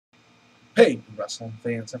Hey, wrestling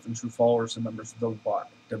fans, effing true followers, and members of the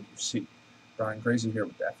YWC. Brian Grazy here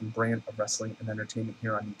with the effing brand of wrestling and entertainment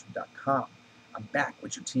here on YouTube.com. I'm back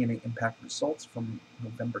with your TNA Impact results from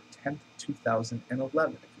November 10th,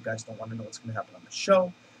 2011. If you guys don't want to know what's going to happen on the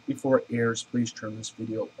show before it airs, please turn this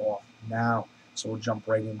video off now. So we'll jump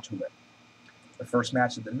right into it. The first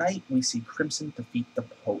match of the night, we see Crimson defeat the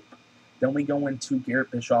Pope. Then we go into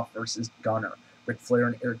Garrett Bischoff versus Gunner. Ric Flair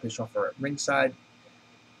and Eric Bischoff are at ringside.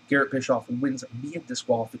 Garrett Bischoff wins via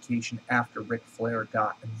disqualification after Ric Flair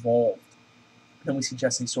got involved. Then we see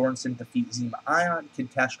Jesse Sorensen defeat Zema Ion.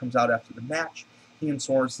 Kid Cash comes out after the match. He and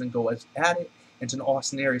Sorensen go at it, and then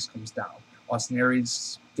Austin Aries comes down. Austin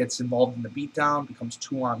Aries gets involved in the beatdown, becomes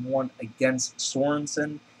 2-on-1 against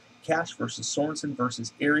Sorensen. Cash versus Sorensen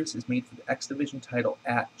versus Aries is made for the X Division title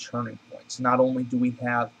at Turning Point. So not only do we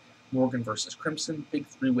have Morgan versus Crimson, big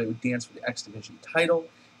three-way dance for the X Division title,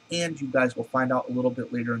 and you guys will find out a little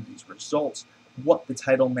bit later in these results what the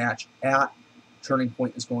title match at Turning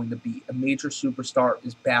Point is going to be. A major superstar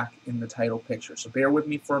is back in the title picture. So bear with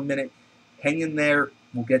me for a minute. Hang in there.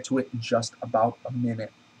 We'll get to it in just about a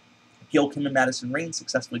minute. Gail Kim and Madison Rayne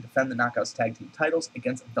successfully defend the Knockouts Tag Team titles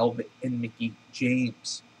against Velvet and Mickie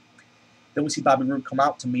James. Then we see Bobby Roode come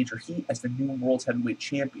out to major heat as the new World Heavyweight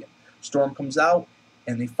Champion. Storm comes out,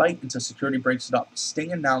 and they fight until security breaks it up.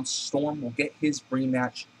 Sting announced Storm will get his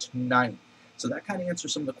rematch tonight. So that kind of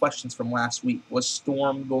answers some of the questions from last week. Was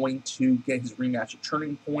Storm going to get his rematch at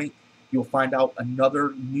Turning Point? You'll find out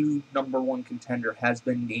another new #1 contender has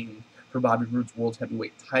been named for Bobby Roode's World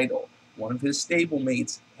Heavyweight title. One of his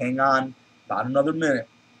stablemates. Hang on, about another minute.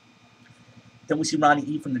 Then we see Ronnie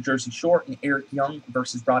E from the Jersey Shore and Eric Young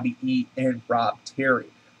versus Robbie E and Rob Terry.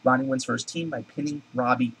 Ronnie wins for his team by pinning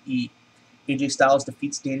Robbie E. AJ Styles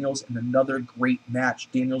defeats Daniels in another great match.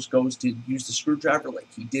 Daniels goes to use the screwdriver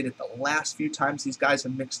like he did it the last few times these guys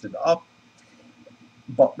have mixed it up.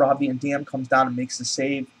 But Robbie and Dan comes down and makes the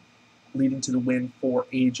save, leading to the win for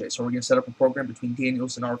AJ. So we're going to set up a program between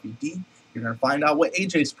Daniels and RVD. You're going to find out what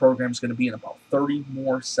AJ's program is going to be in about 30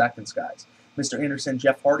 more seconds, guys. Mr. Anderson,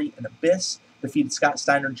 Jeff Hardy, and Abyss defeated Scott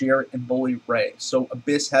Steiner, Jarrett, and Bully Ray. So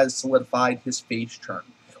Abyss has solidified his face turn.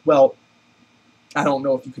 Well, I don't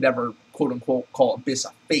know if you could ever, quote-unquote, call Abyss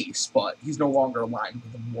a face, but he's no longer aligned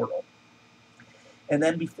with Immortal. And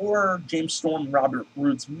then before James Storm and Robert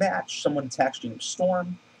Roode's match, someone attacks James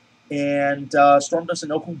Storm, and Storm doesn't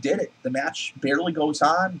know who did it. The match barely goes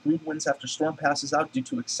on. Roode wins after Storm passes out due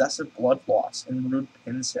to excessive blood loss, and Roode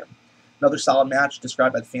pins him. Another solid match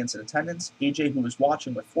described by the fans in attendance. AJ, who was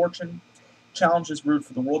watching with fortune, challenges Roode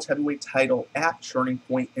for the World Heavyweight title at Turning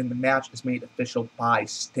Point, and the match is made official by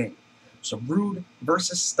Sting. So Roode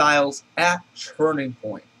versus Styles at Turning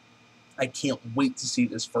Point. I can't wait to see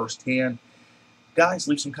this firsthand. Guys,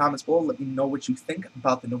 leave some comments below. Let me know what you think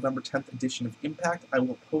about the November 10th edition of Impact. I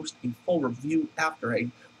will post a full review after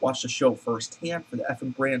I watch the show firsthand. For the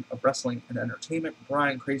effing brand of wrestling and entertainment,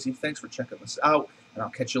 Brian Crazy, thanks for checking this out, and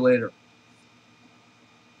I'll catch you later.